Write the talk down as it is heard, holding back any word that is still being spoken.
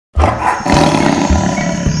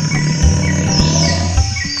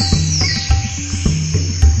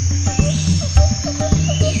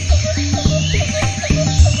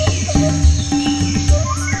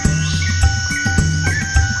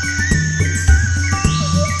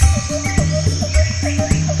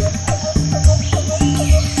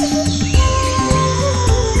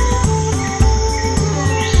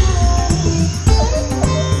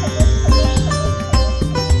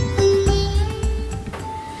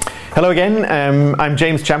Hello again, I'm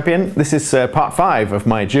James Champion. This is part 5 of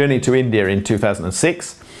my journey to India in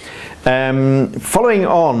 2006. Following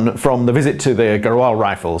on from the visit to the Garhwal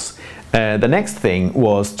Rifles, the next thing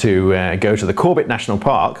was to go to the Corbett National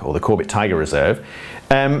Park, or the Corbett Tiger Reserve.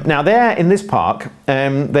 Now there in this park,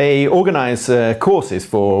 they organise courses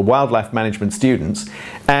for wildlife management students,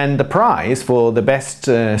 and the prize for the best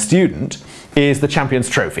student is the Champions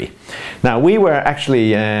Trophy. Now we were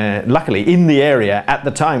actually luckily in the area at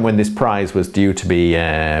the time when this prize was due to be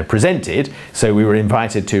presented, so we were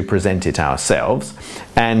invited to present it ourselves.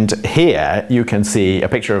 And here you can see a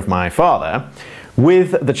picture of my father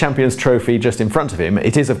with the Champions Trophy just in front of him.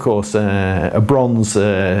 It is of course a bronze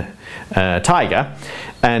tiger,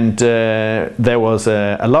 and there was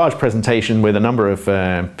a large presentation with a number of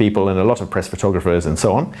people and a lot of press photographers and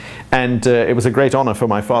so on, and it was a great honor for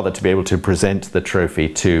my father to be able to present the trophy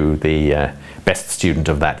to the best student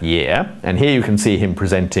of that year. And here you can see him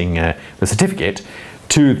presenting the certificate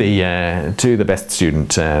to the best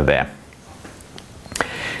student there.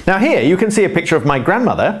 Now here you can see a picture of my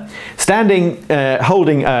grandmother standing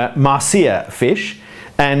holding a marcia fish,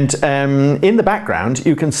 and in the background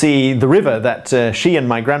you can see the river that she and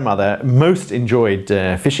my grandmother most enjoyed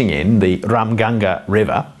fishing in, the Ramganga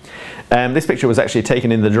River. This picture was actually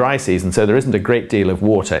taken in the dry season, so there isn't a great deal of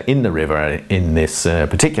water in the river in this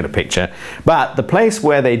particular picture, but the place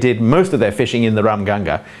where they did most of their fishing in the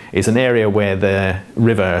Ramganga is an area where the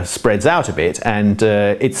river spreads out a bit, and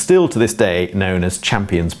it's still to this day known as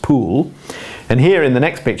Champions Pool. And here in the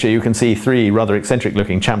next picture you can see 3 rather eccentric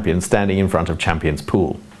looking champions standing in front of Champions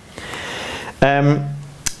Pool.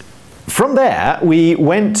 From there we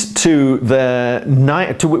went to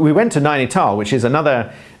Nainital, which is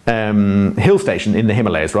another hill station in the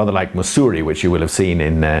Himalayas, rather like Mussoorie, which you will have seen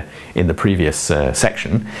in the previous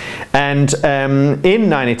section. And in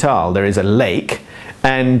Nainital there is a lake,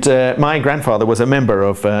 and my grandfather was a member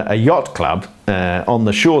of a yacht club on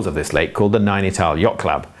the shores of this lake called the Nainital Yacht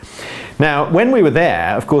Club. Now when we were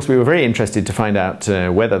there, of course we were very interested to find out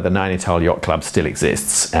whether the Nainital Yacht Club still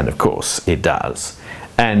exists, and of course it does.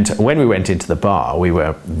 And when we went into the bar, we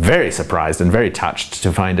were very surprised and very touched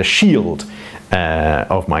to find a shield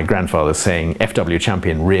of my grandfather saying FW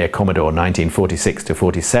Champion Rear Commodore 1946 to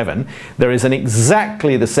 47. There is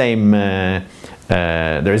exactly the same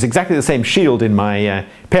shield in my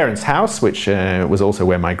parents' house, which was also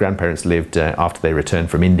where my grandparents lived after they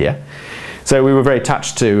returned from India. So we were very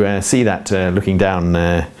touched to see that looking down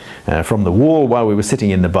from the wall while we were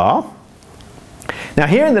sitting in the bar. Now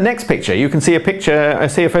here in the next picture you can see a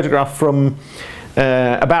photograph from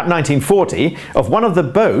about 1940 of one of the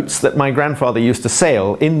boats that my grandfather used to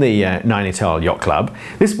sail in the Nainital Yacht Club.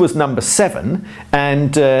 This was number 7,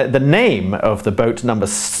 and the name of the boat number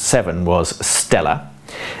 7 was Stella.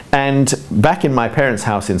 And back in my parents'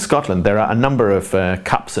 house in Scotland there are a number of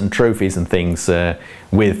cups and trophies and things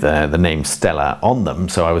with the name Stella on them,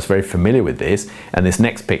 so I was very familiar with this. And this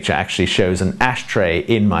next picture actually shows an ashtray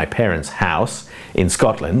in my parents' house in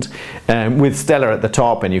Scotland with Stella at the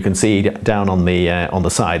top, and you can see down on the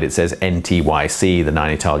side it says NTYC, the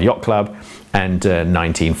Nainital Yacht Club, and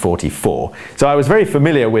 1944. So I was very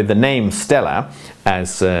familiar with the name Stella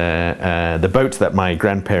as the boat that my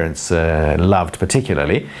grandparents loved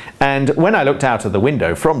particularly. And when I looked out of the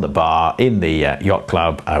window from the bar in the yacht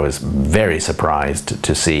club, I was very surprised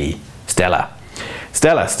to see Stella.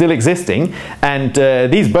 Stella still existing, and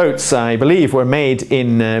these boats I believe were made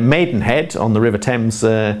in Maidenhead on the River Thames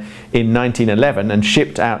in 1911 and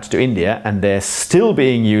shipped out to India, and they're still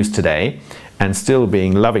being used today and still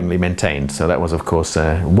being lovingly maintained. So that was of course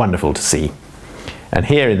wonderful to see. And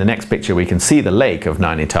here in the next picture we can see the lake of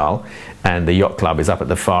Nainital, and the yacht club is up at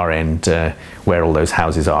the far end where all those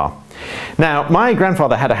houses are. Now my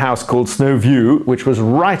grandfather had a house called Snow View, which was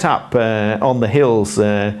right up on the hills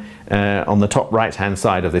on the top right hand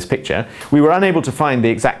side of this picture. We were unable to find the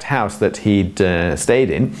exact house that he'd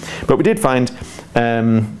stayed in, but we did find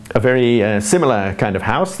a very similar kind of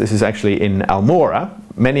house. This is actually in Almora.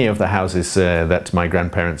 Many of the houses that my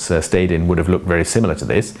grandparents stayed in would have looked very similar to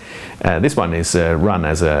this. This one is run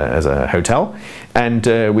as a hotel, and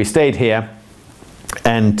we stayed here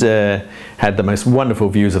and had the most wonderful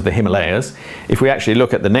views of the Himalayas. If we actually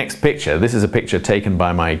look at the next picture, this is a picture taken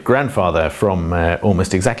by my grandfather from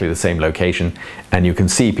almost exactly the same location, and you can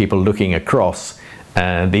see people looking across.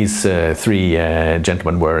 These 3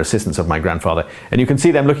 gentlemen were assistants of my grandfather, and you can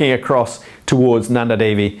see them looking across towards Nanda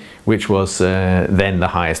Devi, which was then the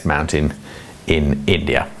highest mountain in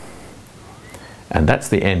India. And that's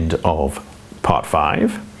the end of part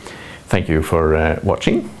 5. Thank you for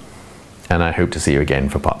watching, and I hope to see you again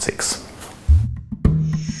for part 6.